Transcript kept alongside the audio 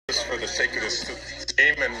the sake of this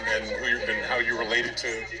game and who you've been, how you related to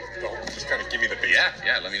the whole, just kind of give me the basics.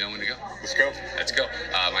 Yeah, let me know when to go. Let's go. Let's go.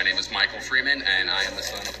 My name is Michael Freeman, and I am the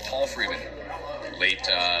son of Paul Freeman, late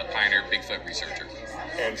pioneer Bigfoot researcher.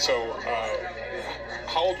 And so,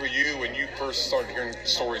 how old were you when you first started hearing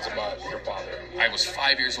stories about your father? I was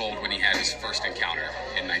 5 years old when he had his first encounter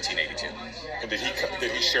in 1982. And did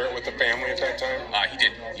he share it with the family at that time? He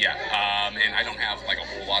did, yeah. And I don't have like a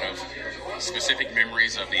whole lot of specific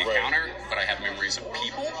memories of the encounter, but I have memories of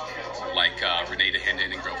people, like Renee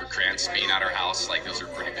DeHenden and Grover Krantz being at our house. Like, those are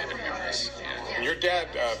pretty vivid memories. Yeah. And your dad,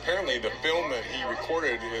 apparently the film that he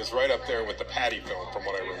recorded is right up there with the Patty film, from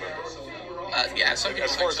what I remember. Yeah, some people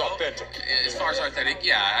as far think as so. authentic. As far as authentic,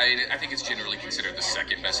 yeah. I think it's generally considered the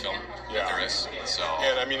second best film that there is. So.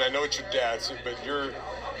 And I mean, I know it's your dad's, but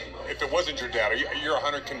if it wasn't your dad, you're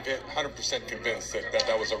 100% convinced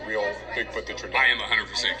that was a real Bigfoot that your dad. I am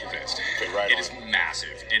 100% convinced. Okay, right. It is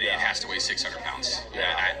massive. It has to weigh 600 pounds.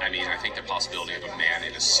 Yeah. I mean, I think the possibility of a man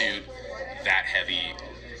in a suit that heavy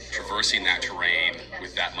traversing that terrain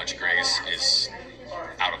with that much grace is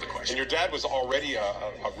out of the question. And your dad was already a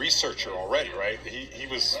researcher already, right? He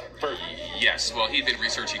was very... Yes, well, he'd been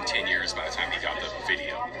researching 10 years by the time he got the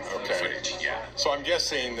video footage, yeah. So I'm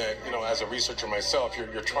guessing that, as a researcher myself,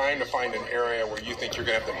 you're trying to find an area where you think you're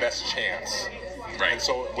going to have the best chance. Right. And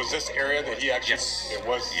so was this area that he actually... Yes. It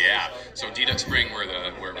was... Yeah. So Deduck Spring, where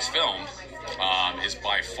it was filmed, is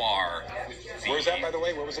by far... Where is that, by the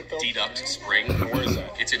way? Where was it filmed? Deduck Spring. And where is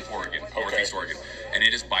that? It's in Oregon, Northeast Oregon. And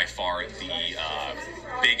it is by far the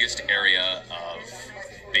biggest area of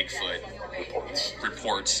Bigfoot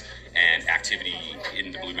reports and activity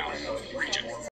in the Blue Mountain region.